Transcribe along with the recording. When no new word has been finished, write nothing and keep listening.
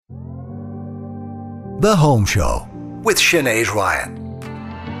The Home Show with Sinead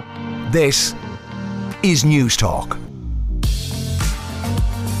Ryan. This is News Talk.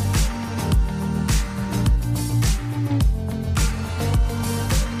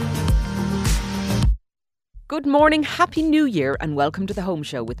 Good morning, Happy New Year and welcome to The Home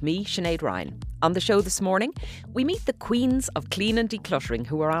Show with me, Sinead Ryan. On the show this morning, we meet the queens of clean and decluttering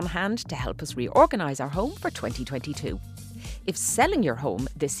who are on hand to help us reorganise our home for 2022. If selling your home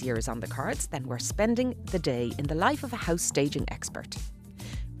this year is on the cards, then we're spending the day in the life of a house staging expert.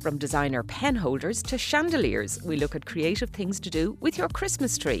 From designer pen holders to chandeliers, we look at creative things to do with your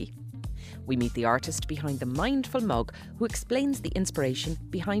Christmas tree. We meet the artist behind the Mindful Mug who explains the inspiration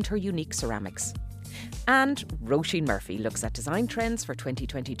behind her unique ceramics. And Roisin Murphy looks at design trends for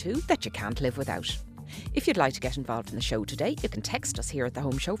 2022 that you can't live without. If you'd like to get involved in the show today, you can text us here at The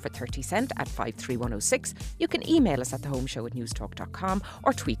Home Show for 30 cent at 53106. You can email us at thehomeshow@newstalk.com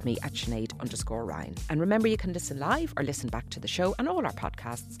or tweet me at Sinead_Ryan. And remember, you can listen live or listen back to the show and all our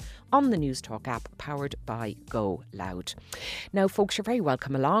podcasts on the News Talk app powered by Go Loud. Now, folks, you're very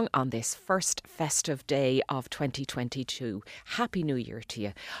welcome along on this first festive day of 2022. Happy New Year to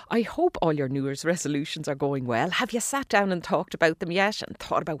you. I hope all your New Year's resolutions are going well. Have you sat down and talked about them yet and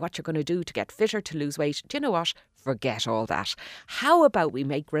thought about what you're going to do to get fitter, to lose weight? Do you know what? Forget all that. How about we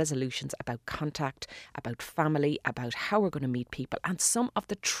make resolutions about contact, about family, about how we're going to meet people and some of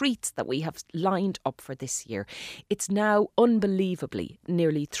the treats that we have lined up for this year. It's now unbelievably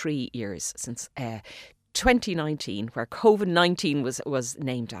nearly 3 years since 2019, where COVID-19 was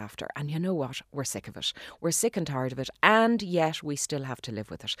named after. And you know what? We're sick of it. We're sick and tired of it. And yet we still have to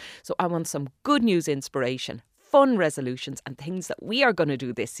live with it. So I want some good news inspiration, fun resolutions and things that we are going to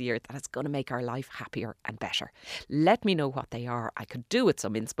do this year that is going to make our life happier and better. Let me know what they are. I could do with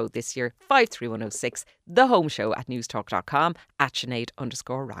some inspo this year. 53106, The Home Show at newstalk.com, at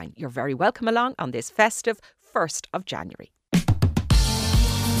Sinead_Ryan. You're very welcome along on this festive 1st of January.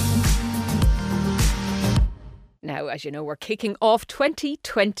 Now, as you know, we're kicking off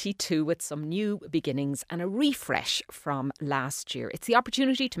 2022 with some new beginnings and a refresh from last year. It's the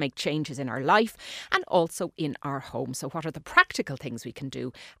opportunity to make changes in our life and also in our home. So what are the practical things we can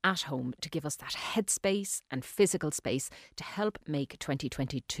do at home to give us that headspace and physical space to help make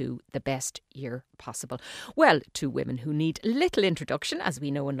 2022 the best year possible? Well, two women who need little introduction, as we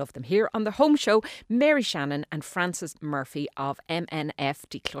know and love them here on The Home Show, Mary Shannon and Frances Murphy of MNF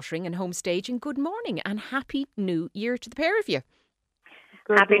Decluttering and Home Staging. Good morning and Happy New Year to the pair of you.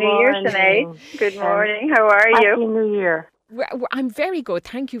 Happy New Year, Sinead. Good morning. How are you? Happy New Year. I'm very good.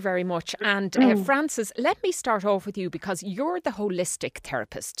 Thank you very much. And Frances, let me start off with you because you're the holistic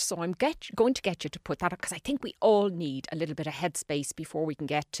therapist. So I'm going to get you to put that up because I think we all need a little bit of headspace before we can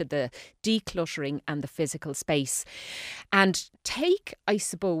get to the decluttering and the physical space. And take, I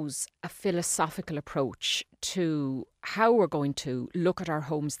suppose, a philosophical approach to how we're going to look at our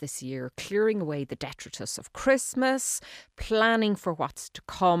homes this year, clearing away the detritus of Christmas, planning for what's to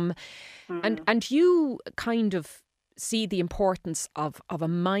come. And you kind of see the importance of a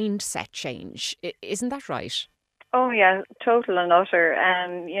mindset change. Isn't that right? Oh, yeah, total and utter.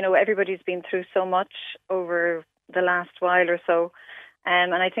 Everybody's been through so much over the last while or so.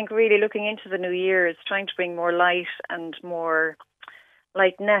 And I think really looking into the new year is trying to bring more light and more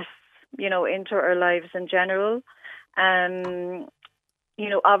lightness, into our lives in general.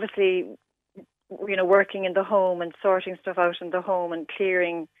 Obviously, working in the home and sorting stuff out in the home and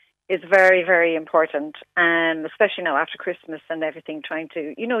clearing is very, very important, especially now after Christmas and everything, trying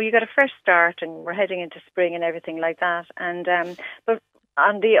to, you got a fresh start and we're heading into spring and everything like that. And but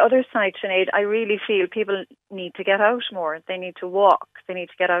on the other side, Sinead, I really feel people need to get out more. They need to walk. They need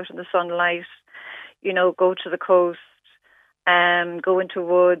to get out in the sunlight, go to the coast, go into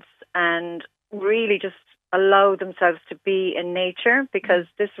woods and really just allow themselves to be in nature, because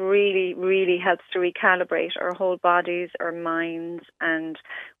this really, really helps to recalibrate our whole bodies, our minds, and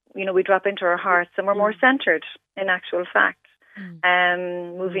we drop into our hearts and we're more centred in actual fact.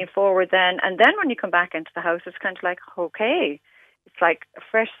 Moving forward then. And then when you come back into the house, it's kind of like, okay, it's like a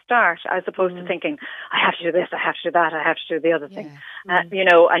fresh start as opposed to thinking, I have to do this, I have to do that, I have to do the other thing. And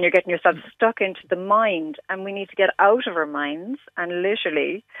you're getting yourself stuck into the mind, and we need to get out of our minds and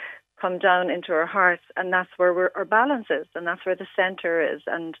literally come down into our hearts, and that's where our balance is, and that's where the centre is.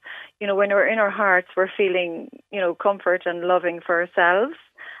 And, when we're in our hearts, we're feeling, comfort and loving for ourselves.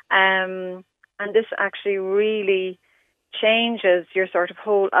 And this actually really changes your sort of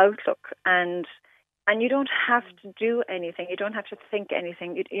whole outlook, and you don't have to do anything. You don't have to think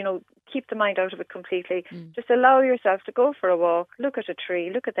anything. Keep the mind out of it completely. Just allow yourself to go for a walk, look at a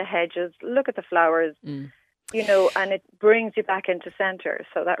tree, look at the hedges, look at the flowers. and it brings you back into centre.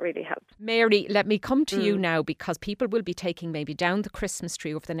 So that really helps. Mary, let me come to you now, because people will be taking maybe down the Christmas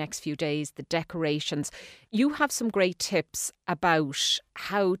tree over the next few days, the decorations. You have some great tips about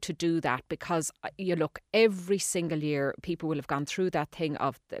how to do that, because you look, every single year people will have gone through that thing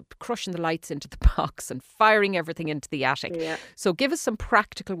of crushing the lights into the box and firing everything into the attic. Yeah. So give us some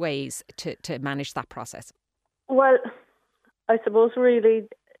practical ways to manage that process. Well, I suppose really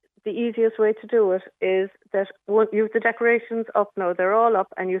the easiest way to do it is that you have the decorations up now, they're all up,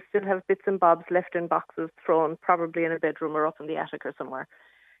 and you still have bits and bobs left in boxes thrown probably in a bedroom or up in the attic or somewhere.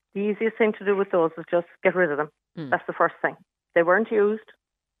 The easiest thing to do with those is just get rid of them. That's the first thing. They weren't used.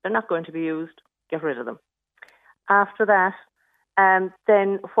 They're not going to be used. Get rid of them. After that,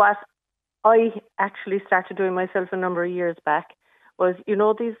 then what I actually started doing myself a number of years back was,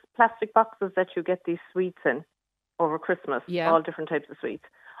 these plastic boxes that you get these sweets in over Christmas, all different types of sweets.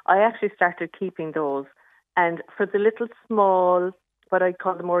 I actually started keeping those. And for the little small, what I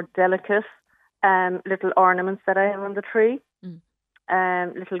call the more delicate little ornaments that I have on the tree,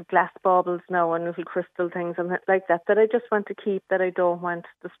 little glass baubles now and little crystal things and like that I just want to keep, that I don't want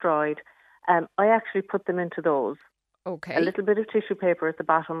destroyed, I actually put them into those. Okay. A little bit of tissue paper at the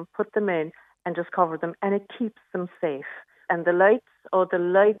bottom, put them in and just cover them, and it keeps them safe. And the lights.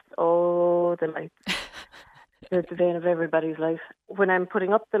 They're the vein of everybody's life. When I'm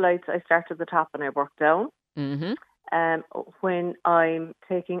putting up the lights, I start at the top and I work down. When I'm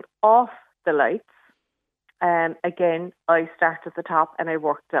taking off the lights, again, I start at the top and I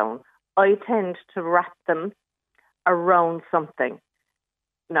work down. I tend to wrap them around something.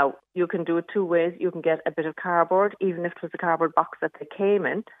 Now, you can do it two ways. You can get a bit of cardboard, even if it was a cardboard box that they came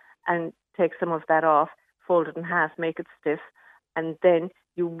in, and take some of that off, fold it in half, make it stiff, and then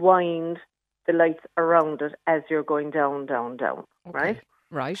you wind the lights around it as you're going down, right?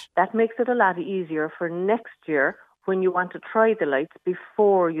 Right. That makes it a lot easier for next year when you want to try the lights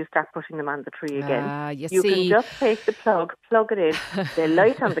before you start putting them on the tree again. You can just take the plug it in, they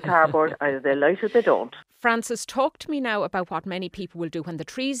light on the cardboard, either they light or they don't. Frances, talk to me now about what many people will do when the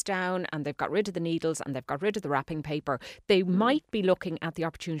tree's down and they've got rid of the needles and they've got rid of the wrapping paper. They might be looking at the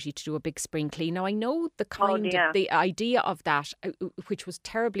opportunity to do a big spring clean. Now, I know the idea of that, which was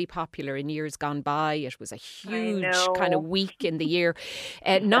terribly popular in years gone by. It was a huge kind of week in the year.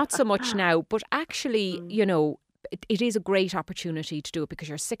 Not so much now, but actually, it is a great opportunity to do it because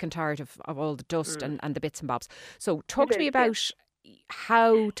you're sick and tired of all the dust and the bits and bobs. So talk to me about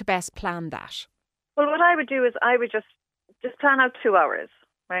how to best plan that. Well, what I would do is I would just plan out 2 hours,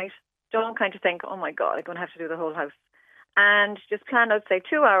 right? Don't kind of think, oh my God, I'm going to have to do the whole house. And just plan out, say,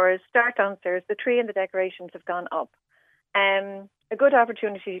 2 hours, start downstairs. The tree and the decorations have gone up. A good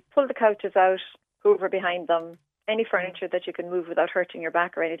opportunity, pull the couches out, hoover behind them, any furniture that you can move without hurting your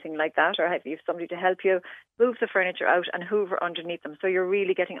back or anything like that, or if you have somebody to help you, move the furniture out and hoover underneath them. So you're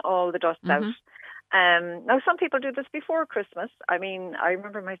really getting all the dust out. Now, some people do this before Christmas. I mean, I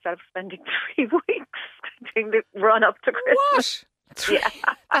remember myself spending 3 weeks doing the run up to Christmas. What? Yeah.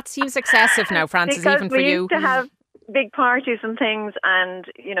 That seems excessive now, Frances, because even for you. we used to have big parties and things, and,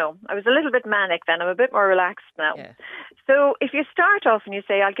 I was a little bit manic then. I'm a bit more relaxed now. Yeah. So if you start off and you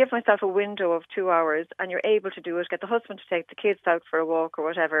say, I'll give myself a window of 2 hours, and you're able to do it, get the husband to take the kids out for a walk or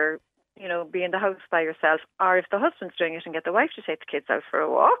whatever, be in the house by yourself, or if the husband's doing it, and get the wife to take the kids out for a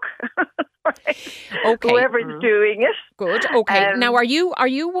walk. Right? Okay. Whoever's doing it. Good. Okay. Now, are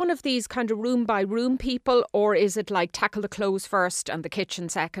you one of these kind of room by room people, or is it like tackle the clothes first and the kitchen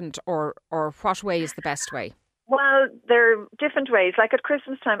second, or what way is the best way? Well, there are different ways. Like at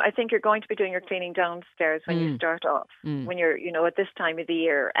Christmas time, I think you're going to be doing your cleaning downstairs when you start off, when you're, at this time of the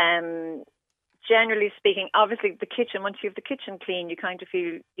year. Generally speaking, obviously the kitchen, once you have the kitchen clean, you kind of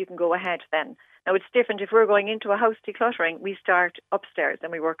feel you can go ahead then. Now, it's different. If we're going into a house decluttering, we start upstairs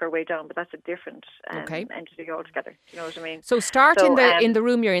and we work our way down, but that's a different entity altogether. You know what I mean? So in the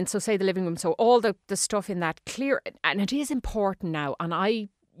room you're in, so say the living room, so all the stuff in that clear, and it is important now, and I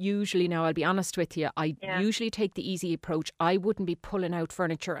usually, now I'll be honest with you, I usually take the easy approach. I wouldn't be pulling out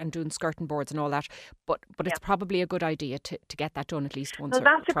furniture and doing skirting boards and all that, but it's probably a good idea to get that done at least once or twice a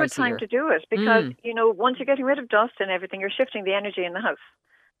year. That's a good time to do it because, once you're getting rid of dust and everything, you're shifting the energy in the house.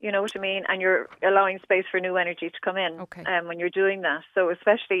 You know what I mean? And you're allowing space for new energy to come in when you're doing that. So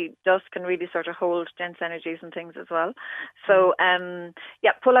especially dust can really sort of hold dense energies and things as well. So,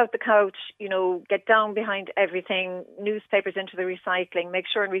 pull out the couch, get down behind everything, newspapers into the recycling. Make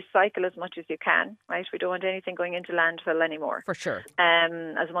sure and recycle as much as you can, right? We don't want anything going into landfill anymore. For sure.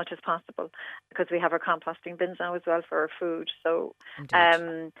 As much as possible because we have our composting bins now as well for our food. So,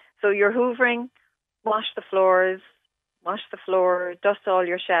 so you're hoovering, wash the floors, wash the floor, dust all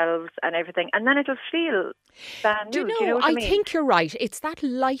your shelves and everything, and then it'll feel brand new. Do you know, what I mean? think you're right. It's that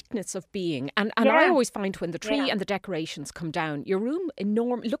lightness of being. And I always find when the tree and the decorations come down, your room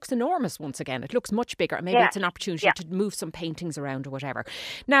looks enormous once again. It looks much bigger. Maybe it's an opportunity to move some paintings around or whatever.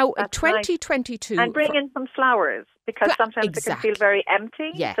 Now, That's 2022... Nice. And bring in some flowers, because sometimes it can feel very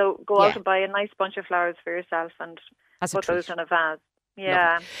empty. Yeah. So go out and buy a nice bunch of flowers for yourself and put those in a vase.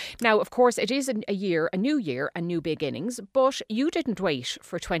 Yeah. Lovely. Now, of course, it is a new year and new beginnings, but you didn't wait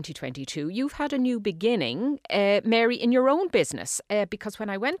for 2022. You've had a new beginning, Mary, in your own business, because when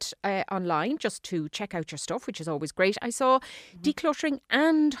I went online just to check out your stuff, which is always great, I saw decluttering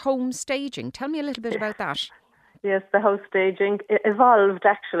and home staging. Tell me a little bit about that. Yes, the house staging, it evolved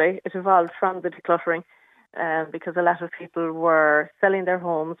actually. It evolved from the decluttering because a lot of people were selling their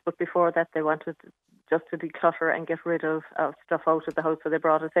homes, but before that they wanted just to declutter and get rid of stuff out of the house, so they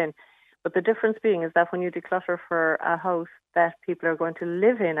brought us in. But the difference being is that when you declutter for a house that people are going to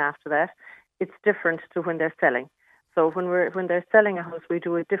live in after that, it's different to when they're selling. So when they're selling a house, we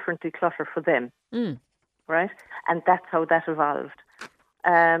do a different declutter for them, right? And that's how that evolved.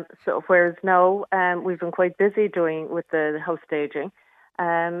 So whereas now we've been quite busy with the house staging,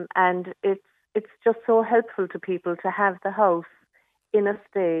 and it's just so helpful to people to have the house in a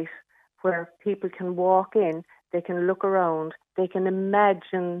state where people can walk in, they can look around, they can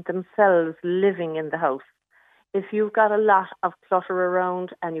imagine themselves living in the house. If you've got a lot of clutter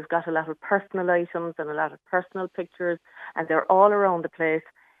around and you've got a lot of personal items and a lot of personal pictures and they're all around the place,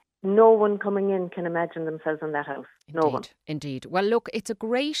 no one coming in can imagine themselves in that house. No one. Indeed. Well, look, it's a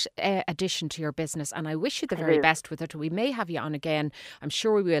great addition to your business and I wish you the very best with it. We may have you on again. I'm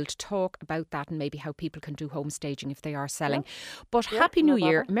sure we will, to talk about that and maybe how people can do home staging if they are selling. But Happy New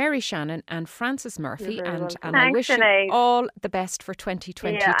Year, Mary Shannon and Frances Murphy. And I wish you all the best for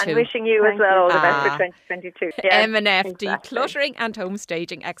 2022. Yeah, and wishing you as well all the best for 2022. Yeah, M&F decluttering and home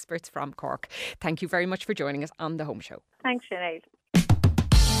staging experts from Cork. Thank you very much for joining us on The Home Show. Thanks, Sinead.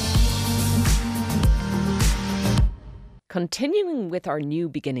 Continuing with our new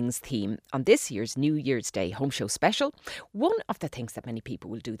beginnings theme on this year's New Year's Day Home Show special, one of the things that many people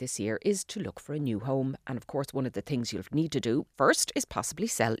will do this year is to look for a new home. And of course, one of the things you'll need to do first is possibly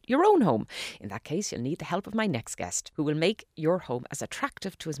sell your own home. In that case, you'll need the help of my next guest, who will make your home as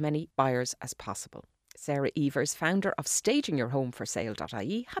attractive to as many buyers as possible. Sarah Evers, founder of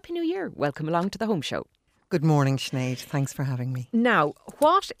stagingyourhomeforsale.ie. Happy New Year. Welcome along to The Home Show. Good morning, Sinead. Thanks for having me. Now,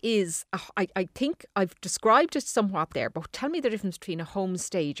 what is, I think I've described it somewhat there, but tell me the difference between a home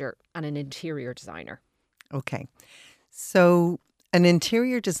stager and an interior designer. Okay. So an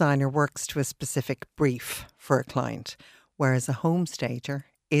interior designer works to a specific brief for a client, whereas a home stager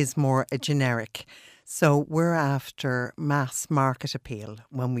is more a generic. So we're after mass market appeal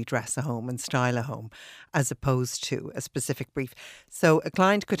when we dress a home and style a home, as opposed to a specific brief. So a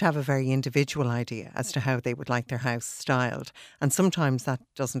client could have a very individual idea as to how they would like their house styled. And sometimes that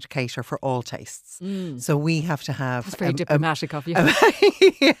doesn't cater for all tastes. So we have to have... That's very diplomatic of you.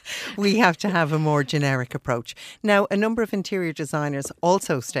 We have to have a more generic approach. Now, a number of interior designers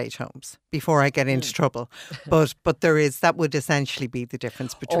also stage homes, before I get into trouble. But that would essentially be the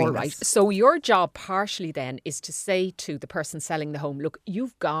difference between All right. us. So your job partially then is to say to the person selling the home, look,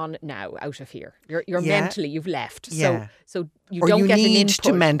 you've gone now out of here. You're mentally, you've left. Yeah. So you or don't you get need an input.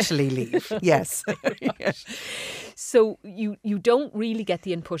 to mentally leave. Yes. So you don't really get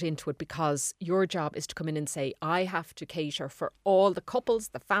the input into it, because your job is to come in and say, I have to cater for all the couples,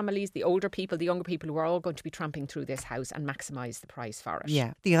 the families, the older people, the younger people who are all going to be tramping through this house, and maximise the price for it.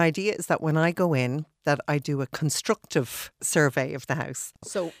 Yeah. The idea is that when I go in, that I do a constructive survey of the house.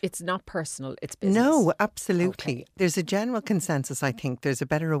 So it's not personal, it's business. No, absolutely. Okay. There's a general consensus, I think. There's a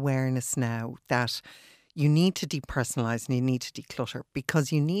better awareness now that you need to depersonalise and you need to declutter,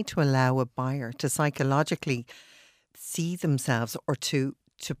 because you need to allow a buyer to psychologically see themselves or to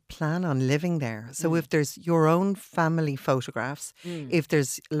plan on living there. So if there's your own family photographs, if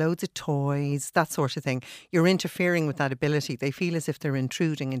there's loads of toys, that sort of thing, you're interfering with that ability. They feel as if they're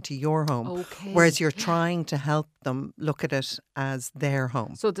intruding into your home, whereas you're trying to help them look at it as their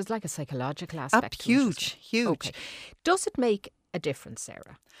home. So there's like a psychological aspect. Huge. Okay. Does it make a difference,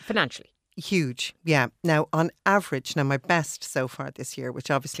 Sarah, financially? Huge, yeah. Now, on average, my best so far this year,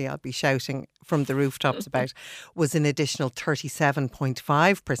 which obviously I'll be shouting from the rooftops about, was an additional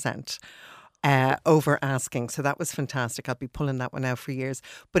 37.5% over asking. So that was fantastic. I'll be pulling that one out for years.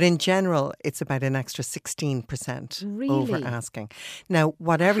 But in general, it's about an extra 16% over asking. Now,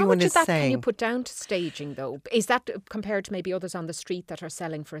 what everyone is saying... How much of that can you put down to staging, though? Is that compared to maybe others on the street that are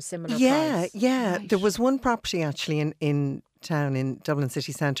selling for a similar price? Yeah. Right. There was one property actually in town in Dublin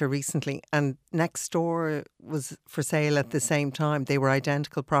city centre recently, and next door was for sale at the same time. They were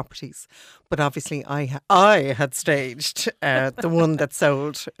identical properties, but obviously I had staged the one that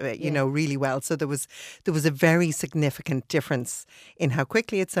sold, really well. So there was a very significant difference in how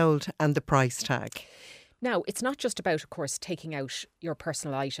quickly it sold and the price tag. Now, it's not just about, of course, taking out your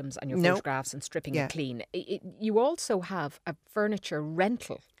personal items and your photographs and stripping it clean. You also have a furniture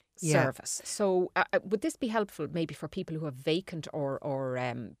rental service. So would this be helpful maybe for people who have vacant or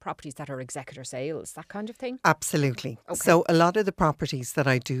properties that are executor sales, that kind of thing? Absolutely. Okay. So a lot of the properties that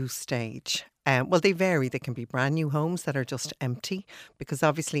I do stage, they vary. They can be brand new homes that are just empty, because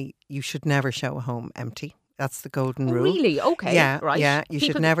obviously you should never show a home empty. That's the golden rule. Really? Okay. Yeah, right. Yeah, you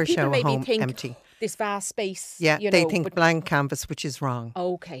should never show a home empty. This vast space. Yeah, they think blank canvas, which is wrong.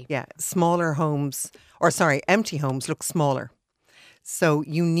 Okay. Yeah, empty homes look smaller. So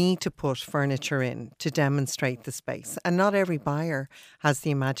you need to put furniture in to demonstrate the space. And not every buyer has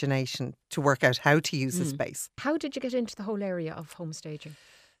the imagination to work out how to use the space. How did you get into the whole area of home staging?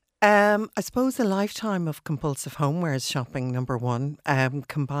 I suppose a lifetime of compulsive homewares shopping, number one,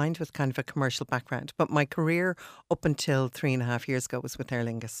 combined with kind of a commercial background. But my career up until 3.5 years ago was with Aer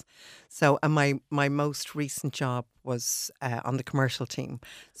Lingus. So, and my most recent job was on the commercial team.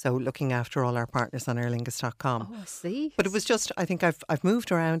 So looking after all our partners on aerlingus.com. Oh, I see. But it was just, I think I've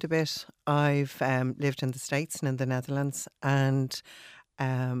moved around a bit. I've lived in the States and in the Netherlands, and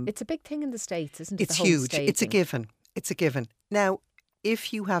it's a big thing in the States, isn't it? It's huge. It's a given. It's a given. Now,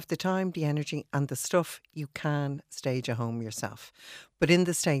 if you have the time, the energy and the stuff, you can stage a home yourself. But in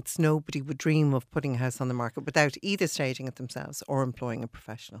the States, nobody would dream of putting a house on the market without either staging it themselves or employing a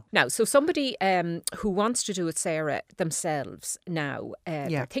professional. Now, so somebody who wants to do it, Sarah, themselves now,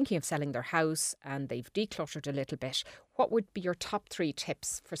 they're thinking of selling their house and they've decluttered a little bit. What would be your top 3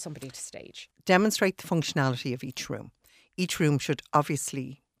 tips for somebody to stage? Demonstrate the functionality of each room. Each room should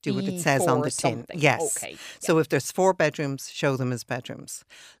obviously do what it says on the tin. Yes. Okay. So if there's 4 bedrooms, show them as bedrooms.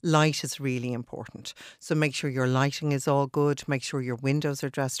 Light is really important. So make sure your lighting is all good. Make sure your windows are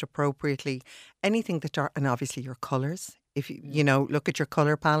dressed appropriately. Anything that and obviously your colours. If you look at your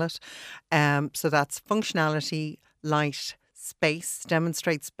colour palette. So that's functionality, light, space.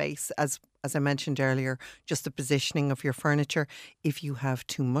 Demonstrate space as I mentioned earlier. Just the positioning of your furniture. If you have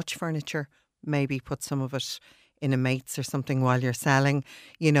too much furniture, maybe put some of it in a mates or something while you're selling,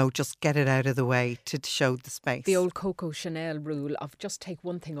 just get it out of the way to show the space. The old Coco Chanel rule of just take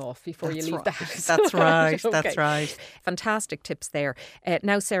one thing off before you leave the house. That's right. Okay. That's right. Fantastic tips there.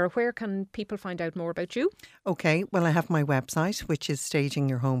 Now, Sarah, where can people find out more about you? Okay, well, I have my website, which is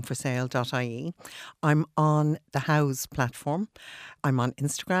stagingyourhomeforsale.ie. I'm on the House platform. I'm on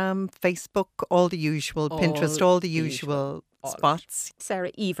Instagram, Facebook, all the usual, Pinterest, all the usual spots.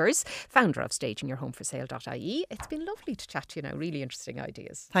 Sarah Evers, founder of stagingyourhomeforsale.ie. It's been lovely to chat to you now. Really interesting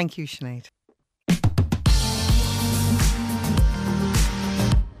ideas. Thank you, Sinead.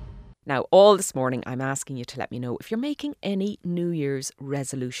 Now, all this morning, I'm asking you to let me know if you're making any New Year's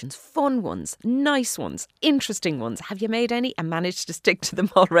resolutions. Fun ones, nice ones, interesting ones. Have you made any and managed to stick to them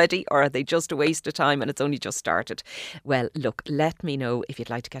already? Or are they just a waste of time and it's only just started? Well, look, let me know if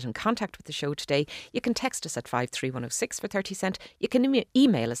you'd like to get in contact with the show today. You can text us at 53106 for 30 cent. You can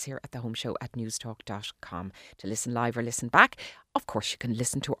email us here at thehomeshow@newstalk.com to listen live or listen back. Of course, you can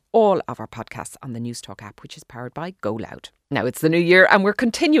listen to all of our podcasts on the Newstalk app, which is powered by Go Loud. Now, it's the new year and we're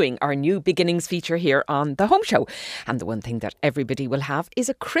continuing our new beginnings feature here on The Home Show. And the one thing that everybody will have is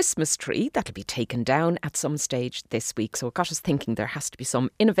a Christmas tree that'll be taken down at some stage this week. So it got us thinking there has to be some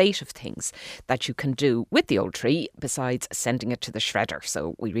innovative things that you can do with the old tree besides sending it to the shredder.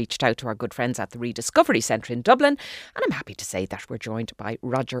 So we reached out to our good friends at the Rediscovery Centre in Dublin. And I'm happy to say that we're joined by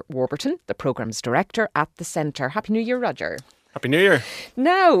Roger Warburton, the programme's director at the centre. Happy New Year, Roger. Happy New Year.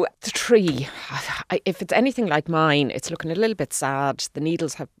 Now, the tree, if it's anything like mine, it's looking a little bit sad. The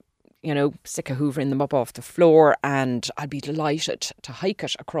needles have, sick of hoovering them up off the floor, and I'd be delighted to hike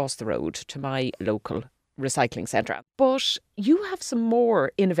it across the road to my local recycling centre. But you have some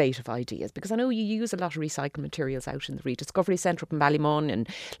more innovative ideas, because I know you use a lot of recycled materials out in the Rediscovery Centre up in Ballymun and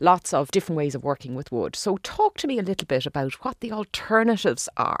lots of different ways of working with wood. So talk to me a little bit about what the alternatives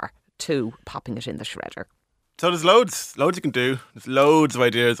are to popping it in the shredder. So there's loads you can do. There's loads of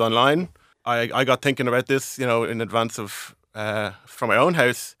ideas online. I got thinking about this, in advance of from my own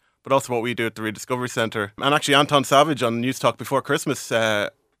house, but also what we do at the Rediscovery Centre. And actually, Anton Savage on News Talk before Christmas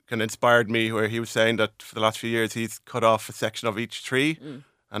kind of inspired me, where he was saying that for the last few years he's cut off a section of each tree.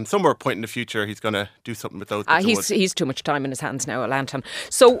 And somewhere point in the future, he's going to do something with those. He's too much time in his hands now, Anton.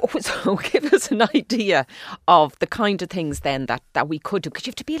 So give us an idea of the kind of things then that we could do. Because you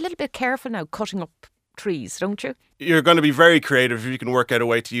have to be a little bit careful now cutting up trees, don't you? You're going to be very creative if you can work out a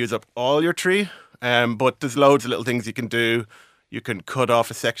way to use up all your tree. But there's loads of little things you can do. You can cut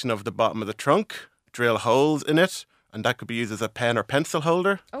off a section of the bottom of the trunk, drill holes in it, and that could be used as a pen or pencil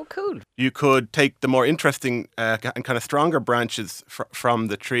holder. Oh, cool. You could take the more interesting and kind of stronger branches from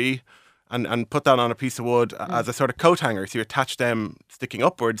the tree and put that on a piece of wood as a sort of coat hanger. So you attach them sticking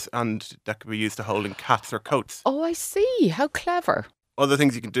upwards, and that could be used to hold in cats or coats. Oh, I see. How clever. Other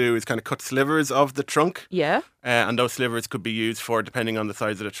things you can do is kind of cut slivers of the trunk. Yeah. And those slivers could be used for, depending on the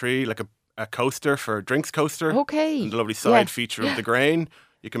size of the tree, like a coaster for a drinks coaster. Okay. And the lovely side feature of the grain.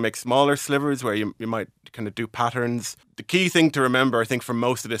 You can make smaller slivers where you might kind of do patterns. The key thing to remember, I think, for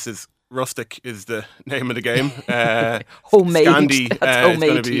most of this is rustic is the name of the game. Homemade. Scandi That's is going homemade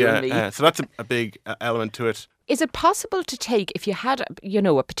to to be, you and me. so that's a big element to it. Is it possible to take, if you had,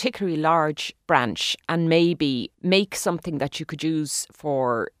 a particularly large branch and maybe make something that you could use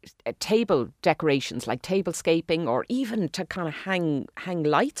for table decorations, like tablescaping, or even to kind of hang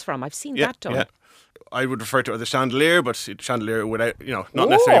lights from? I've seen that done. Yeah. I would refer to it as a chandelier, but chandelier without, not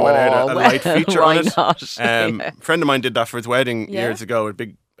necessarily without a light feature on it. Not? A friend of mine did that for his wedding years ago. A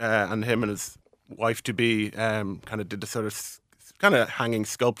big, and him and his wife to be kind of did the sort of kind of hanging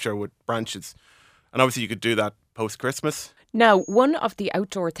sculpture with branches, and obviously you could do that post Christmas. Now, one of the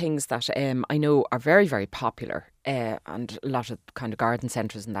outdoor things that I know are very, very popular, and a lot of kind of garden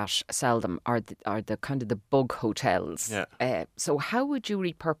centres and that sell them, are the kind of the bug hotels. Yeah. So how would you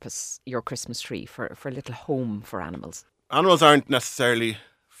repurpose your Christmas tree for a little home for animals? Animals aren't necessarily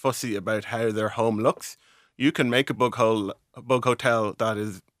fussy about how their home looks. You can make a bug hotel that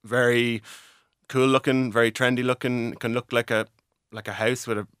is very cool looking, very trendy looking. It can look like a house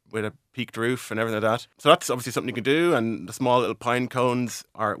with a peaked roof and everything like that. So that's obviously something you can do. And the small little pine cones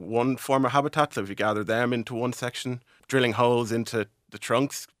are one form of habitat. So if you gather them into one section, drilling holes into the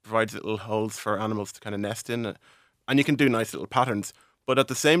trunks provides little holes for animals to kind of nest in. And you can do nice little patterns. But at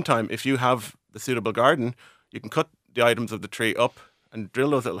the same time, if you have the suitable garden, you can cut the items of the tree up and drill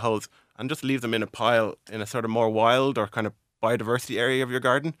those little holes and just leave them in a pile in a sort of more wild or kind of biodiversity area of your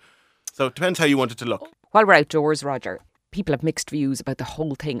garden. So it depends how you want it to look. While we're outdoors, Roger, people have mixed views about the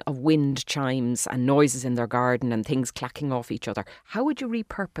whole thing of wind chimes and noises in their garden and things clacking off each other. How would you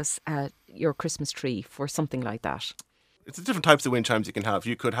repurpose your Christmas tree for something like that? It's the different types of wind chimes you can have.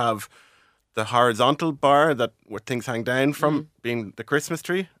 You could have the horizontal bar where things hang down from being the Christmas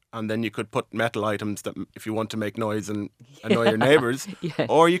tree, and then you could put metal items that if you want to make noise and annoy your neighbours. Yeah.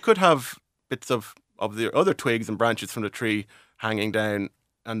 Or you could have bits of the other twigs and branches from the tree hanging down,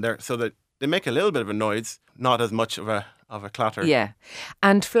 and so that they make a little bit of a noise, not as much of a clatter. Yeah.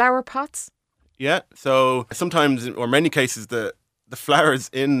 And flower pots? Yeah. So sometimes, or many cases, the flowers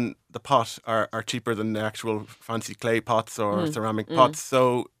in the pot are cheaper than the actual fancy clay pots or ceramic pots.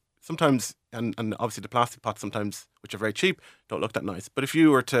 So sometimes, and obviously the plastic pots sometimes, which are very cheap, don't look that nice. But if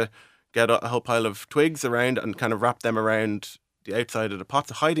you were to get a whole pile of twigs around and kind of wrap them around the outside of the pot,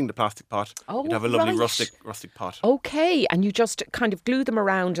 so hiding the plastic pot, you'd have a lovely rustic pot. Okay, and you just kind of glue them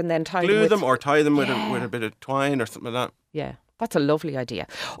around and then tie them or tie them with a bit of twine or something like that. Yeah, that's a lovely idea.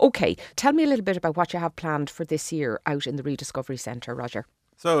 Okay, tell me a little bit about what you have planned for this year out in the Rediscovery Centre, Roger.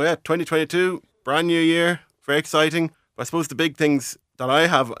 So 2022, brand new year, very exciting. But I suppose the big things that I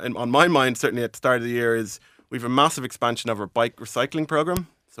have on my mind, certainly at the start of the year, is we have a massive expansion of our bike recycling programme.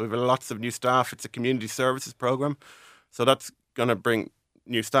 So we have lots of new staff. It's a community services programme. So that's going to bring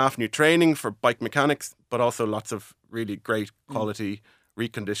new staff, new training for bike mechanics, but also lots of really great quality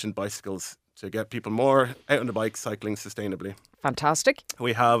reconditioned bicycles to get people more out on the bike cycling sustainably. Fantastic.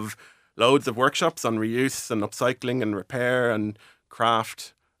 We have loads of workshops on reuse and upcycling and repair and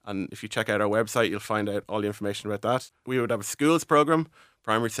craft. And if you check out our website, you'll find out all the information about that. We would have a schools programme,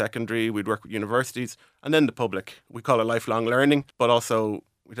 primary, secondary. We'd work with universities and then the public. We call it lifelong learning, but also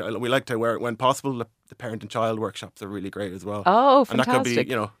we like to, when possible, the parent and child workshops are really great as well. Oh, fantastic. And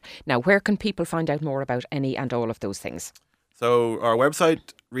that could be, Now, where can people find out more about any and all of those things? So our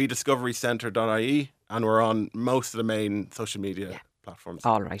website, rediscoverycentre.ie, and we're on most of the main social media platforms.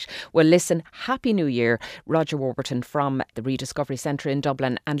 All right. Well, listen, Happy New Year, Roger Warburton from the Rediscovery Centre in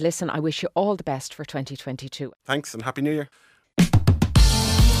Dublin. And listen, I wish you all the best for 2022. Thanks and Happy New Year.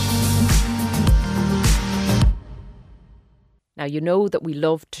 Now, you know that we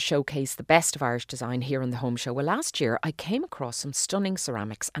love to showcase the best of Irish design here on the Home Show. Well, last year I came across some stunning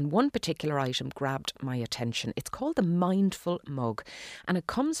ceramics and one particular item grabbed my attention. It's called the Mindful Mug and it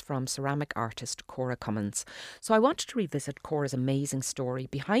comes from ceramic artist Cora Cummins. So I wanted to revisit Cora's amazing story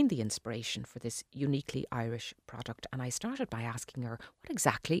behind the inspiration for this uniquely Irish product, and I started by asking her what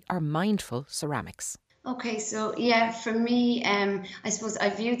exactly are mindful ceramics. Okay, so yeah, for me, I suppose I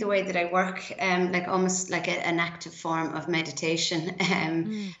view the way that I work like almost like an active form of meditation.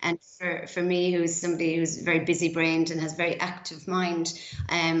 And for me, who's somebody who's very busy brained and has very active mind,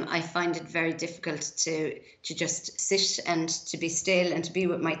 I find it very difficult to just sit and to be still and to be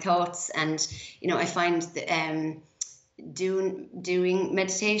with my thoughts. And I find that doing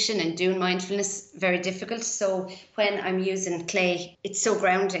meditation and doing mindfulness very difficult. So when I'm using clay, it's so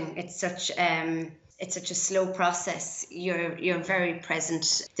grounding. It's such a slow process. You're very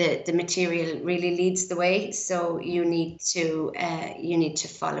present. The material really leads the way, so you need to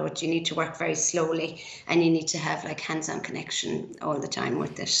follow it. You need to work very slowly, and you need to have like hands-on connection all the time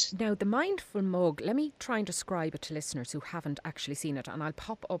with it. Now, the mindful mug, let me try and describe it to listeners who haven't actually seen it, and I'll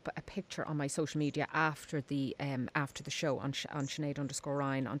pop up a picture on my social media after the show on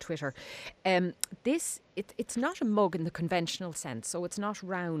Sinead_Ryan on Twitter. It's not a mug in the conventional sense, so it's not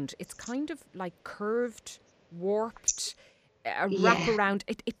round. It's kind of like curved, warped, wrap around.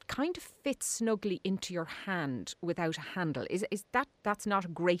 It kind of fits snugly into your hand without a handle. That's not a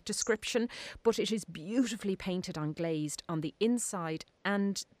great description, but it is beautifully painted and glazed on the inside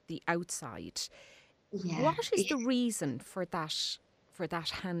and the outside. Yeah. What is the reason for that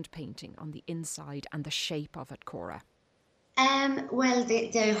hand painting on the inside and the shape of it, Cora? Well,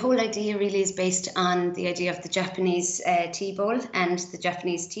 the whole idea really is based on the idea of the Japanese tea bowl and the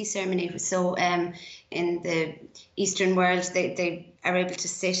Japanese tea ceremony. So in the Eastern world, they are able to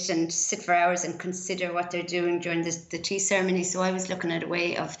sit for hours and consider what they're doing during the tea ceremony. So I was looking at a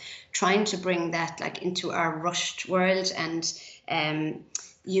way of trying to bring that like into our rushed world and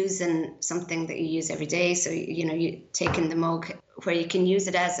using something that you use every day. So, you taking the mug where you can use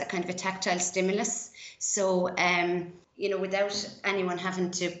it as a kind of a tactile stimulus. So, without anyone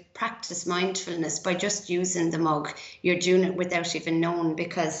having to practice mindfulness, by just using the mug, you're doing it without even knowing,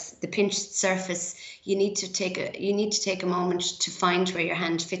 because the pinched surface, you need to take a moment to find where your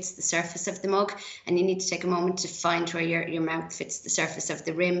hand fits the surface of the mug, and you need to take a moment to find where your mouth fits the surface of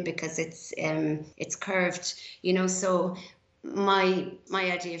the rim, because it's curved, So my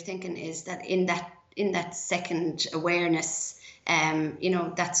idea of thinking is that in that second awareness,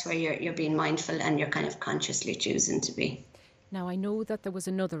 that's where you're being mindful and you're kind of consciously choosing to be. Now, I know that there was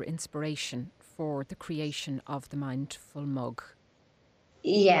another inspiration for the creation of the mindful mug.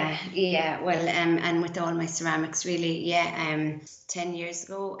 Yeah. Well, and with all my ceramics, really, 10 years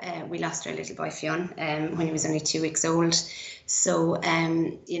ago, we lost our little boy Fionn when he was only 2 weeks old. So,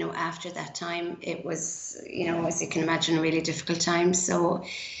 after that time, it was, as you can imagine, a really difficult time. So,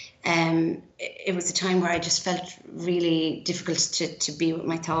 it was a time where I just felt really difficult to be with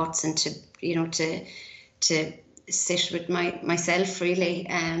my thoughts and to sit with myself really.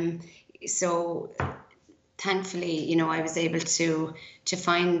 So thankfully, I was able to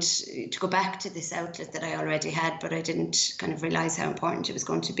go back to this outlet that I already had, but I didn't kind of realize how important it was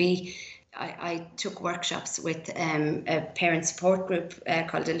going to be. I took workshops with a parent support group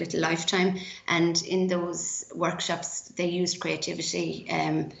called A Little Lifetime, and in those workshops they used creativity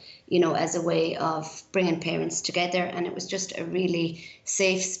as a way of bringing parents together, and it was just a really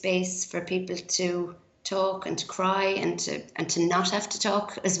safe space for people to talk and to cry and to not have to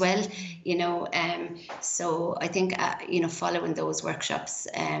talk as well, so I think following those workshops,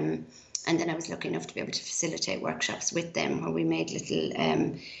 and then I was lucky enough to be able to facilitate workshops with them where we made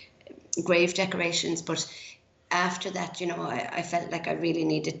little grave decorations. But after that, I felt like I really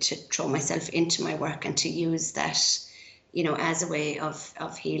needed to throw myself into my work and to use that, as a way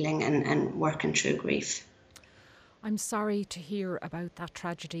of healing and working through grief. I'm sorry to hear about that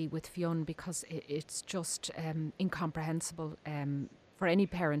tragedy with Fionn, because it's just incomprehensible for any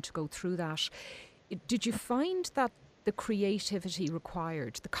parent to go through that. Did you find that the creativity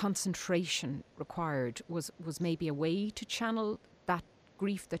required, the concentration required, was maybe a way to channel that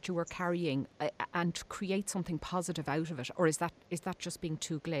grief that you were carrying and to create something positive out of it? Or is that just being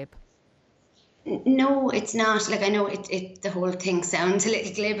too glib? No, it's not. Like, I know the whole thing sounds a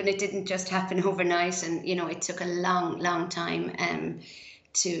little glib, and it didn't just happen overnight, and it took a long time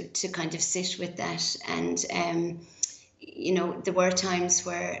to kind of sit with that. And there were times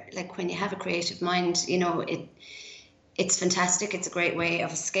where, like, when you have a creative mind, it's fantastic. It's a great way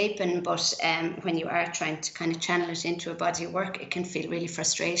of escaping. But when you are trying to kind of channel it into a body of work, it can feel really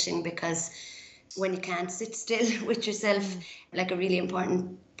frustrating, because when you can't sit still with yourself, like, a really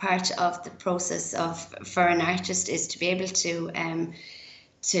important part of the process for an artist is to be able to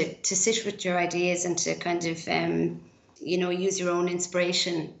sit with your ideas and to kind of use your own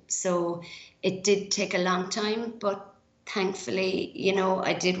inspiration. So it did take a long time, but thankfully,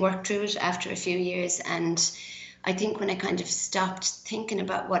 I did work through it after a few years. And I think when I kind of stopped thinking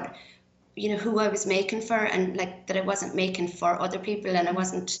about who I was making for, and like that I wasn't making for other people, and I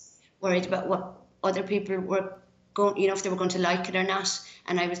wasn't worried about what other people were going, if they were going to like it or not.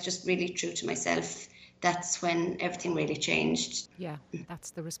 And I was just really true to myself. That's when everything really changed. Yeah, that's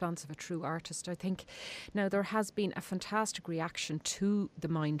the response of a true artist, I think. Now, there has been a fantastic reaction to the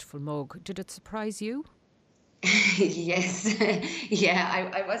Mindful mug. Did it surprise you? Yes.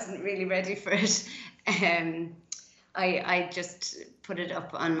 Yeah, I wasn't really ready for it. I just put it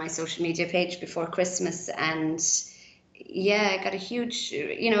up on my social media page before Christmas, and yeah, I got a huge,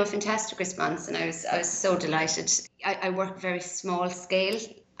 a fantastic response, and I was so delighted. I work very small scale.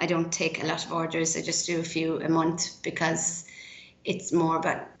 I don't take a lot of orders. I just do a few a month because it's more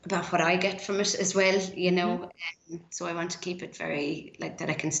about what I get from it as well, So I want to keep it very like that.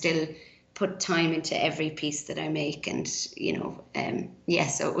 I can still put time into every piece that I make, and so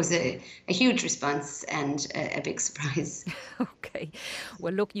it was a huge response and a big surprise. Okay,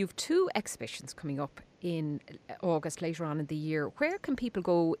 well look, you've 2 exhibitions coming up in August later on in the year. Where can people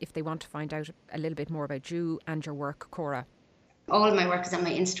go if they want to find out a little bit more about you and your work, Cora? All of my work is on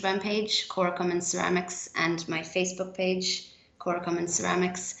my Instagram page, Cora Cummins Ceramics, and my Facebook page, Cora Cummins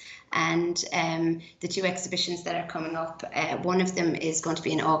Ceramics. And the 2 exhibitions that are coming up, one of them is going to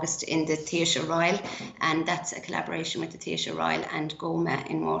be in August in the Theatre Royal, and that's a collaboration with the Theatre Royal and Goma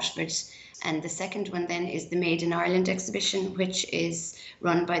in Waterford. And the second one then is the Made in Ireland exhibition, which is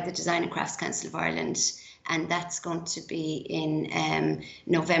run by the Design and Crafts Council of Ireland. And that's going to be in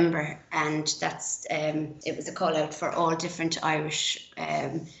November. And that's it was a call out for all different Irish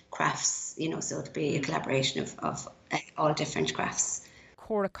crafts, so it'll be a collaboration of all different crafts.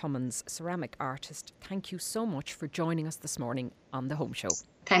 Cora Cummins, ceramic artist, thank you so much for joining us this morning on The Home Show.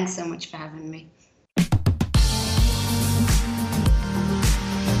 Thanks so much for having me.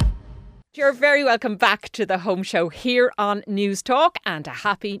 You're very welcome back to The Home Show here on News Talk, and a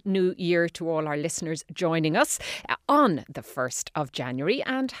happy new year to all our listeners joining us on the 1st of January,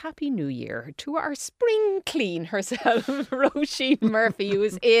 and happy new year to our spring clean herself, Roisin Murphy, who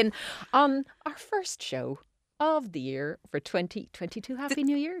is in on our first show of the year for 2022. Happy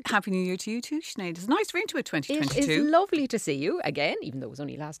New Year. Happy New Year to you too, Sinead. It's nice to be into it, 2022. It is lovely to see you again, even though it was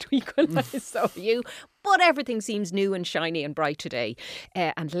only last week when I saw you. But everything seems new and shiny and bright today.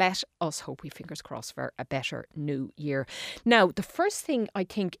 And let us hope, we fingers crossed, for a better new year. Now, the first thing I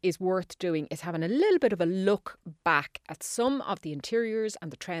think is worth doing is having a little bit of a look back at some of the interiors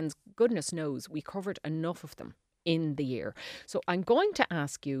and the trends. Goodness knows we covered enough of them in the year. So I'm going to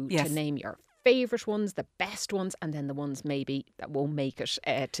ask you to name your favourite ones, the best ones, and then the ones maybe that won't make it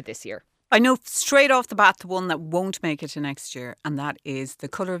to this year. I know straight off the bat the one that won't make it to next year, and that is the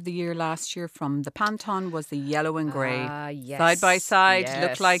colour of the year last year from the Pantone was the yellow and grey. Yes. Side by side, Yes.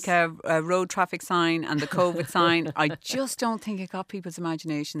 looked like a road traffic sign and the COVID sign. I just don't think it got people's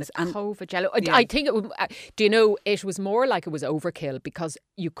imaginations. The COVID yellow. I think it would, it was more like it was overkill because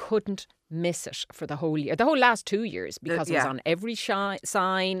you couldn't miss it for the whole year, the whole last 2 years, because it was on every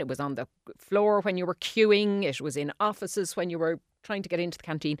sign, it was on the floor when you were queuing, it was in offices when you were trying to get into the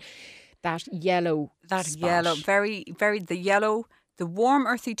canteen. That yellow spot. Very, very, the yellow, the warm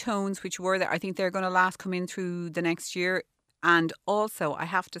earthy tones which were there, I think they're going to come in through the next year. And also, I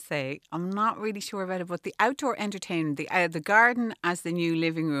have to say, I'm not really sure about it, but the outdoor entertainment, the garden as the new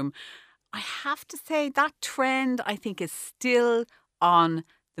living room, I have to say that trend, I think, is still on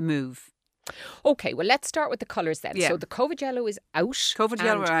the move. Okay, well, let's start with the colours then. Yeah. So the COVID yellow is out. COVID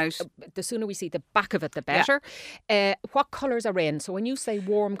yellow are out. The sooner we see the back of it, the better. What colours are in? So when you say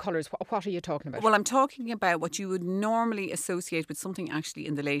warm colours, what are you talking about? Well, I'm talking about what you would normally associate with something actually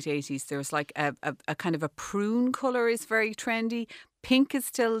in the late 80s. There's like a kind of a prune colour is very trendy. Pink is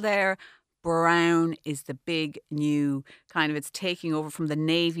still there. Brown is the big new kind of, it's taking over from the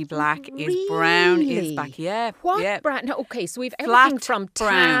navy black. Is brown is back. Yeah. What yeah. brown? No, okay, so we've Flat everything from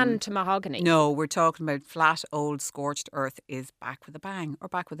brown tan to mahogany. No, we're talking about flat old scorched earth is back with a bang, or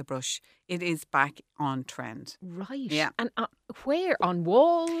back with a brush. It is back on trend. Right. Yeah. And where? On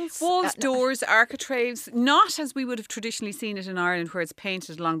walls? Walls, doors, architraves, not as we would have traditionally seen it in Ireland where it's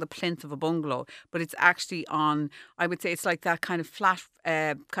painted along the plinth of a bungalow, but it's actually on, I would say it's like that kind of flat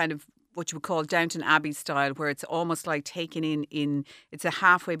kind of what you would call Downton Abbey style, where it's almost like taken in it's a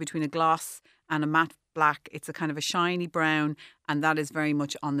halfway between a gloss and a matte black. It's a kind of a shiny brown, and that is very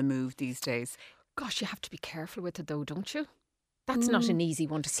much on the move these days. Gosh, you have to be careful with it though, don't you? That's not an easy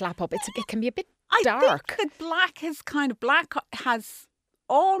one to slap up. It can be a bit I dark. think that black has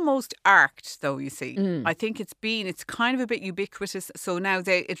almost arced, though, you see. I think it's kind of a bit ubiquitous. So now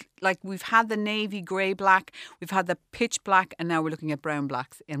we've had the navy, grey, black, we've had the pitch black, and now we're looking at brown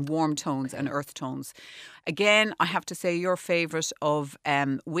blacks in warm tones and earth tones. Again, I have to say your favourite of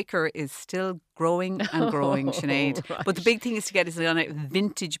wicker is still growing and growing, Sinead. Right. But the big thing is to get is on a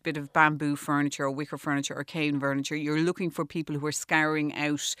vintage bit of bamboo furniture or wicker furniture or cane furniture. You're looking for people who are scouring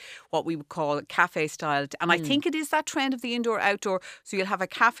out what we would call cafe style. And I think it is that trend of the indoor-outdoor. So you'll have a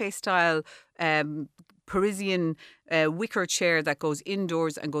cafe style Parisian wicker chair that goes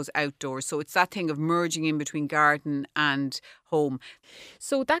indoors and goes outdoors. So it's that thing of merging in between garden and home.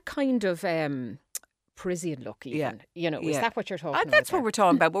 So that kind of Parisian look, even, is that what you're talking about? That's what we're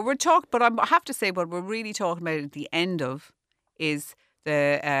talking about. But I have to say, what we're really talking about at the end of is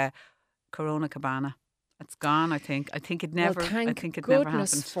the Corona Cabana. It's gone, I think. I think it never happened. Thank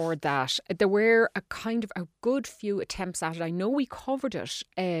goodness for that. There were a good few attempts at it. I know we covered it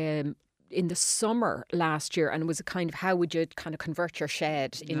in the summer last year, and it was a kind of, how would you kind of convert your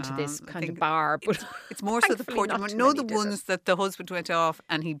shed into this kind of bar? But it's more so the portrait. The ones that the husband went off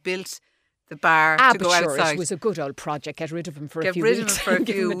and he built the bar to go outside. It was a good old project. Get rid of him for a few weeks.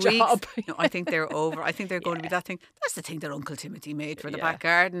 No, I think they're over. I think they're going to be that thing. That's the thing that Uncle Timothy made for the back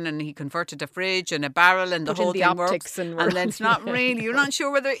garden, and he converted a fridge and a barrel and the whole thing works. And then it's not really, you're not sure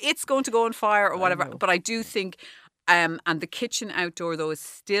whether it's going to go on fire or whatever. But I do think and the kitchen outdoor, though, is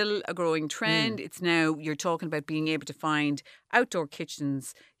still a growing trend. It's now, you're talking about being able to find outdoor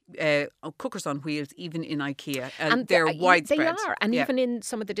kitchens, cookers on wheels, even in IKEA, and they're widespread. They are, and even in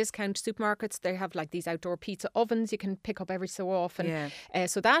some of the discount supermarkets, they have like these outdoor pizza ovens you can pick up every so often.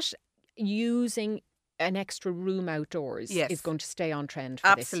 So that using an extra room outdoors is going to stay on trend for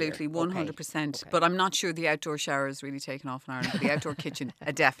absolutely this year. 100%. But I'm not sure the outdoor shower is really taken off in Ireland. But the outdoor kitchen,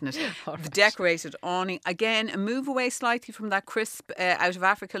 a definite. The decorated awning, again, a move away slightly from that crisp out of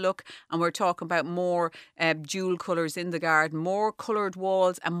Africa look, and we're talking about more dual colours in the garden, more coloured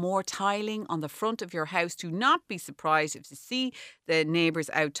walls and more tiling on the front of your house. Do not be surprised if you see the neighbours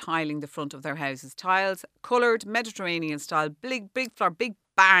out tiling the front of their houses. Tiles, coloured, Mediterranean style, big floor, big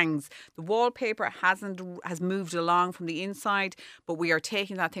bangs. The wallpaper has moved along from the inside, but we are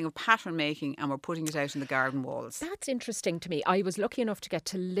taking that thing of pattern making and we're putting it out in the garden walls. That's interesting to me. I was lucky enough to get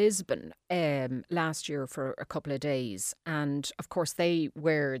to Lisbon last year for a couple of days, and of course they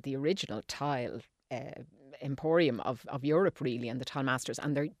were the original tile emporium of Europe, really, and the tile masters,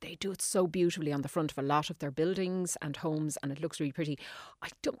 and they do it so beautifully on the front of a lot of their buildings and homes, and it looks really pretty. I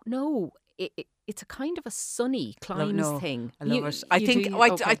don't know. It's a kind of a sunny Kleins thing. I love it.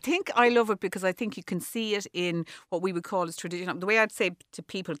 I think I love it because I think you can see it in what we would call as traditional. The way I'd say to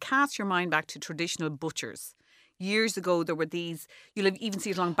people, cast your mind back to traditional butchers. Years ago, there were these, you'll even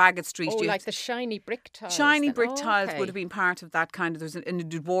see it along Bagot Street. Like the shiny brick tiles. Shiny brick tiles would have been part of that kind of, there's an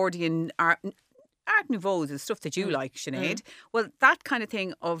Edwardian Art Nouveau, the stuff that you like, Sinead. Well, that kind of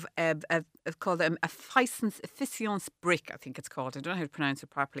thing of called a efficience brick, I think it's called. I don't know how to pronounce it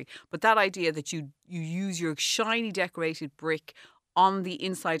properly. But that idea that you use your shiny decorated brick on the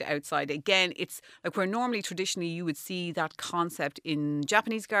inside outside. Again, it's like where normally traditionally you would see that concept in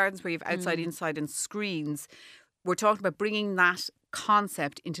Japanese gardens where you have outside, inside and screens. We're talking about bringing that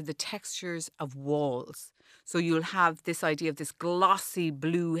concept into the textures of walls. So you'll have this idea of this glossy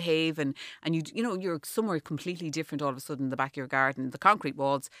blue haven, and you're somewhere completely different all of a sudden in the back of your garden. The concrete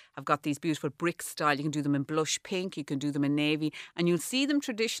walls have got these beautiful brick style. You can do them in blush pink, you can do them in navy, and you'll see them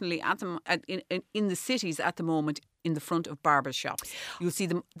traditionally in the cities at the moment in the front of barber shops. You'll see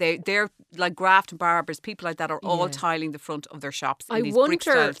them, they're like Grafton barbers, people like that are all tiling the front of their shops in these brick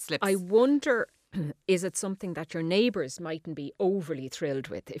style slips. I wonder, is it something that your neighbours mightn't be overly thrilled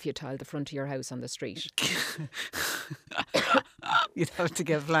with if you tile the front of your house on the street? You'd have to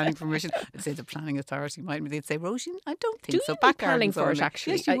get planning permission. I'd say the planning authority might be. They'd say, Roisin, I don't think so. Do you need planning for it,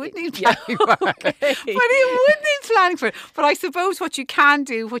 actually? Yes, you would need planning for it. But you would need planning for it. But I suppose what you can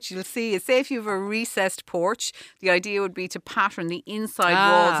do, what you'll see is, say if you have a recessed porch, the idea would be to pattern the inside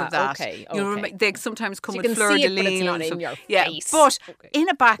walls of that. Okay. They sometimes come so with fleur-de-lis. But it's not in your face. But in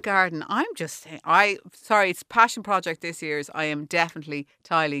a back garden, I'm just saying, it's a passion project this year. I am definitely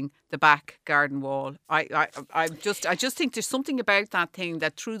tiling the back garden wall. I just think there's something about that thing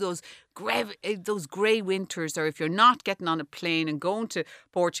that through those grey winters, or if you're not getting on a plane and going to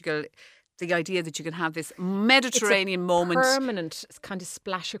Portugal, the idea that you can have this Mediterranean moment, permanent kind of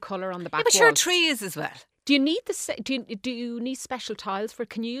splash of colour on the back wall. But sure, a tree is as well. Do you need do you need special tiles for it?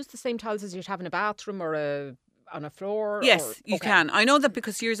 Can you use the same tiles as you'd have in a bathroom or on a floor? Yes, you okay. can. I know that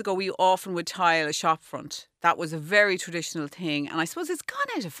because years ago we often would tile a shop front. That was a very traditional thing. And I suppose it's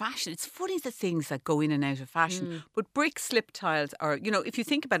gone out of fashion. It's funny the things that go in and out of fashion. But brick slip tiles are, if you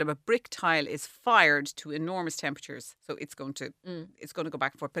think about it, a brick tile is fired to enormous temperatures. So it's going to go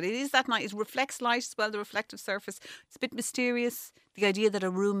back and forth. But it is that nice. It reflects light as well, the reflective surface. It's a bit mysterious. The idea that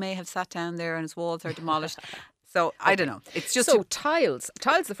a room may have sat down there and its walls are demolished. So I don't know. It's just tiles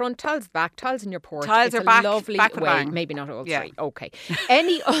the front, tiles the back, tiles in your porch. Tiles it's are back, lovely back with way. bang. Maybe not all Yeah. three. Okay.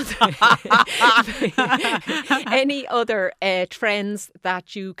 Any other trends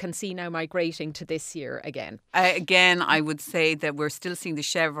that you can see now migrating to this year again? Again, I would say that we're still seeing the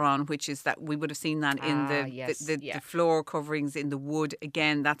chevron, which is that we would have seen that in the floor coverings in the wood.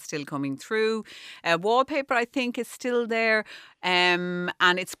 Again, that's still coming through. Wallpaper, I think, is still there. And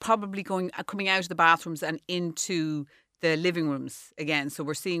it's probably coming out of the bathrooms and into the living rooms again. So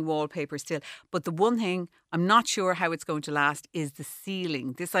we're seeing wallpaper still. But the one thing I'm not sure how it's going to last is the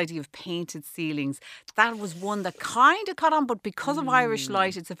ceiling. This idea of painted ceilings. That was one that kind of caught on, but because of Irish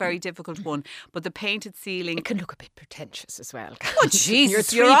light, it's a very difficult one. But the painted ceiling... It can look a bit pretentious as well. Oh,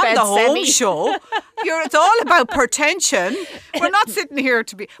 Jesus, you're on three-bed the home semi. show. It's all about pretension. We're not sitting here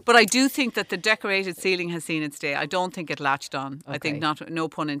to be... But I do think that the decorated ceiling has seen its day. I don't think it latched on. I think no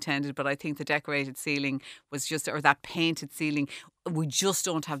pun intended, but I think the decorated ceiling was just... Or that painted ceiling... We just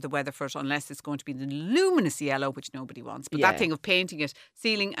don't have the weather for it unless it's going to be the luminous yellow, which nobody wants. But that thing of painting it,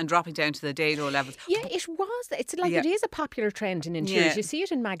 ceiling and dropping down to the dado levels. Yeah, it was. It's like it is a popular trend in interiors. Yeah. You see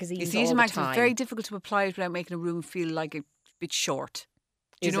it in magazines You see it all in the magazines. time. It's very difficult to apply it without making a room feel like a bit short.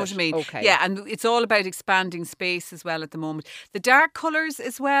 Do you know what I mean? Okay. Yeah, and it's all about expanding space as well at the moment. The dark colours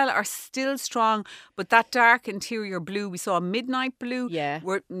as well are still strong, but that dark interior blue, we saw midnight blue. Yeah.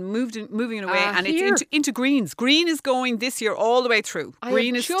 We're moving away, and here. it's into greens. Green is going this year all the way through.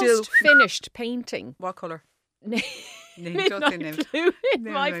 Green I is have still... just finished painting. What colour? Midnight blue in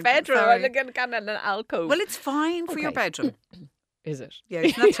No, my no, bedroom. sorry. I'm looking kind of an alcove. Well, it's fine for your Okay. bedroom. Is it? Yeah,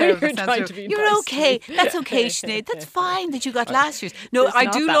 it's not terrible. You're That's trying true. to be You're nice okay. to me. That's okay, Sinead. That's fine that you got last year's. No, There's I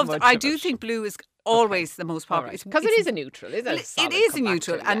not do that love. much I of do it. think blue is always the most popular. Because it is a neutral. It Well, is it is a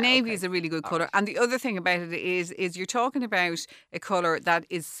neutral, and navy is a really good colour. And the other thing about it is you're talking about a colour that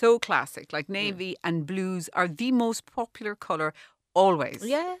is so classic. Like navy and blues are the most popular colour always.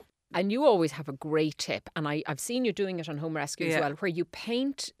 Yeah. And you always have a great tip, and I've seen you doing it on Home Rescue as well, where you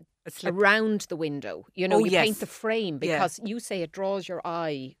paint around the window. You know, you paint the frame because you say it draws your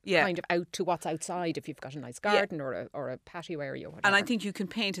eye kind of out to what's outside if you've got a nice garden or a patio area or whatever. And I think you can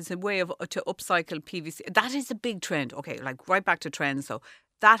paint as a way of to upcycle PVC. That is a big trend. Okay, like right back to trends. So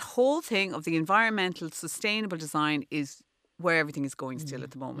that whole thing of the environmental sustainable design is where everything is going still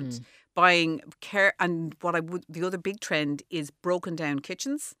at the moment. Buying care, and the other big trend is broken down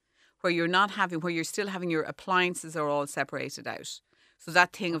kitchens, where you're still having your appliances are all separated out. So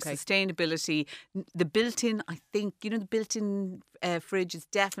that thing of sustainability, the built-in, I think, the built-in fridge has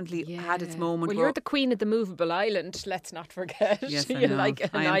definitely had its moment. Well, you're the queen of the movable island, let's not forget. Yes, I You're know. like an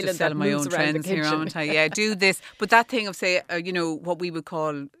I am island just that selling my moves own around the trends here, kitchen. aren't I? Yeah, do this. But that thing of, say, what we would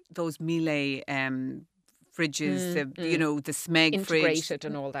call those Miele fridges, the Smeg Integrated fridge.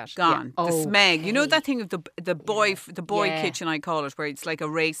 and all that. Gone. Yeah. The Smeg. You know Okay. that thing of the boy kitchen, I call it, where it's like a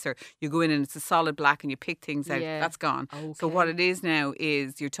racer. You go in and it's a solid black and you pick things out. Yeah. That's gone. So what it is now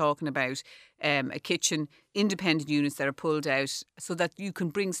is you're talking about a kitchen, independent units that are pulled out so that you can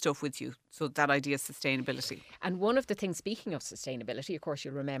bring stuff with you. So that idea of sustainability. And one of the things, speaking of sustainability, of course,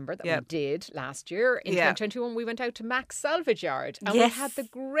 you'll remember that we did last year in 2021, we went out to Mac's Salvage Yard and we had the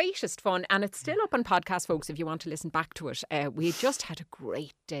greatest fun. And it's still up on podcast, folks, if you want to listen back to it. We just had a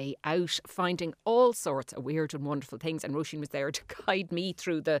great day out finding all sorts of weird and wonderful things. And Roisin was there to guide me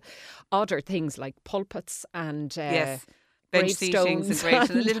through the odder things like pulpits and... bench seatings and graves,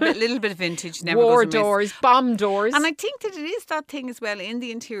 and a little bit of vintage. Never war goes amiss. doors, bomb doors. And I think that it is that thing as well in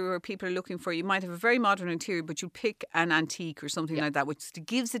the interior where people are looking for. You might have a very modern interior, but you pick an antique or something like that, which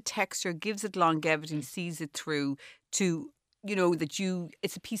gives it texture, gives it longevity, sees it through to.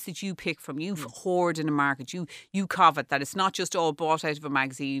 It's a piece that you pick from. You hoard in a market. You covet that. It's not just all bought out of a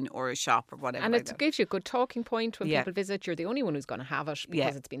magazine or a shop or whatever. And like it that. gives you a good talking point when people visit. You're the only one who's going to have it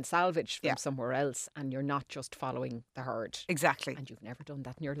because it's been salvaged from somewhere else, and you're not just following the herd. Exactly. And you've never done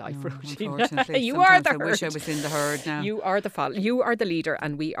that in your life, No, Roisin. unfortunately. You are the Sometimes herd. I wish I was in the herd now. You are the leader,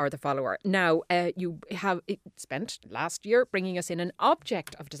 and we are the follower. Now, you have spent last year bringing us in an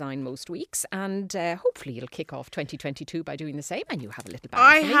object of design most weeks, and hopefully you'll kick off 2022 by doing the same. And you have a little bag.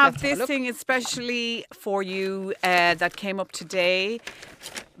 I for me. have Let's this a look. thing especially for you that came up today.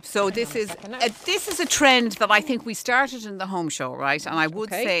 So this is a trend that I think we started in the home show, right? And I would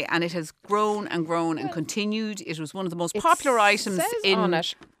say, and it has grown and grown and continued. It was one of the most popular items says on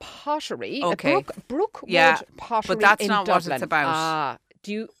it pottery. Okay. Brookwood pottery. But that's in not Dublin. what it's about.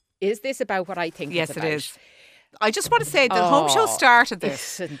 Is this about what I think Yes, it's about? it is. I just want to say the home show started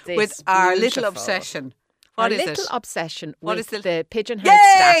this with our little obsession. What is it? Our little obsession What with is the pigeon house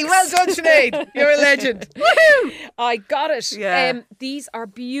Yay! stacks. Well done, Sinead. You're a legend. Woohoo! I got it. Yeah. These are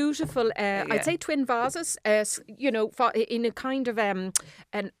beautiful. I'd say twin vases. In a kind of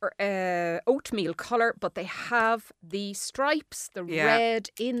an oatmeal colour, but they have the stripes, the red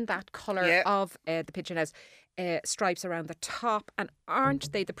in that colour of the pigeon house. Stripes around the top, and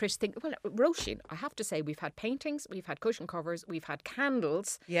aren't they the pretty thing? Well, Roisin, I have to say, we've had paintings, we've had cushion covers, we've had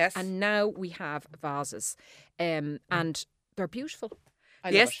candles, and now we have vases, and they're beautiful.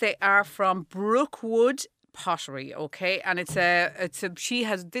 Yes, they are from Brookwood Pottery, okay, and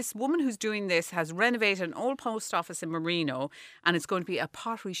this woman who's doing this has renovated an old post office in Marino, and it's going to be a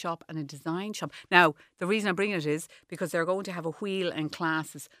pottery shop and a design shop. Now, the reason I'm bringing it is because they're going to have a wheel and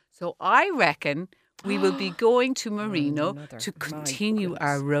classes, so I reckon we will be going to Marino to continue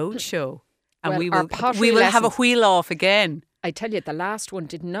our road show. And we will have a wheel off again. I tell you, the last one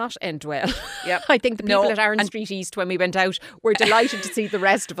did not end well. Yep. I think the people at Aaron Street East, when we went out, were delighted to see the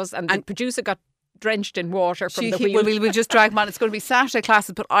rest of us, and the producer got drenched in water from the wheel. We'll just drag them on. It's going to be Saturday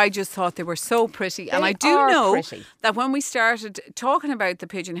classes, but I just thought they were so pretty. And I do know that when we started talking about the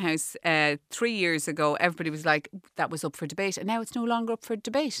Pigeon House 3 years ago, everybody was like, that was up for debate. And now it's no longer up for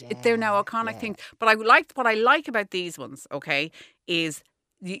debate. They're now iconic things. But what I like about these ones, okay, is,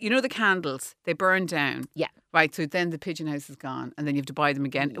 you know, the candles, they burn down. Yeah. Right, so then the pigeon house is gone, and then you have to buy them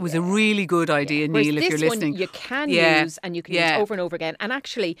again. It was a really good idea, Neil, if you're listening. You can use, and you can use over and over again. And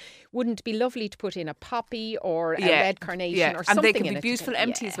actually, wouldn't it be lovely to put in a poppy or a red carnation or something in it? And they can be beautiful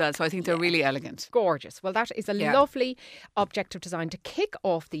empty as well, so I think they're really elegant. Gorgeous. Well, that is a lovely object of design to kick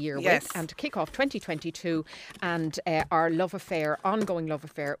off the year with, and to kick off 2022, and our ongoing love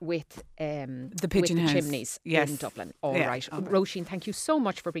affair with the pigeon house chimneys in Dublin. All right. Roisin, thank you so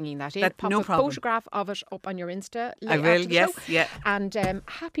much for bringing that in. Pop a photograph of it up on your Insta. I will, yes, And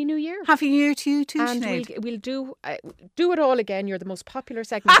Happy New Year. Happy New Year to you too, and Sinead. we'll do it all again. You're the most popular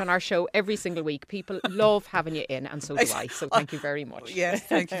segment on our show every single week. People love having you in, and so do I. So thank you very much. Yes,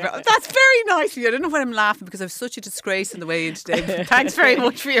 thank you. That's very nice of you. I don't know why I'm laughing, because I've such a disgrace in the way in today. Thanks very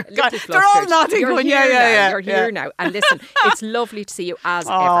much for your... They're all nodding. You're here now. And listen, it's lovely to see you as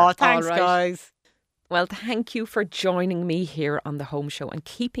ever. Oh, thanks, guys. Well, thank you for joining me here on The Home Show and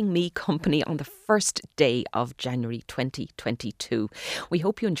keeping me company on the first day of January 2022. We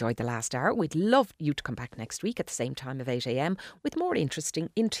hope you enjoyed the last hour. We'd love you to come back next week at the same time of 8 a.m. with more interesting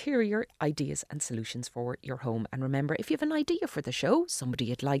interior ideas and solutions for your home. And remember, if you have an idea for the show, somebody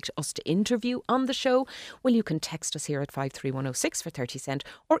you'd like us to interview on the show, well, you can text us here at 53106 for 30 cents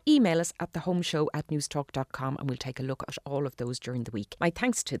or email us at thehomeshow@newstalk.com, and we'll take a look at all of those during the week. My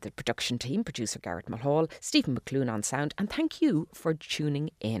thanks to the production team, producer Garrett Mulhall, Stephen McClune on sound, and thank you for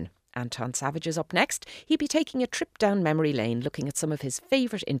tuning in. Anton Savage is up next. He'll be taking a trip down memory lane, looking at some of his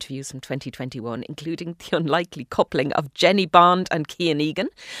favourite interviews from 2021, including the unlikely coupling of Jenny Bond and Cian Egan,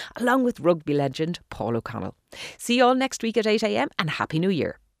 along with rugby legend Paul O'Connell. See you all next week at 8 a.m, and Happy New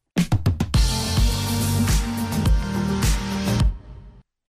Year.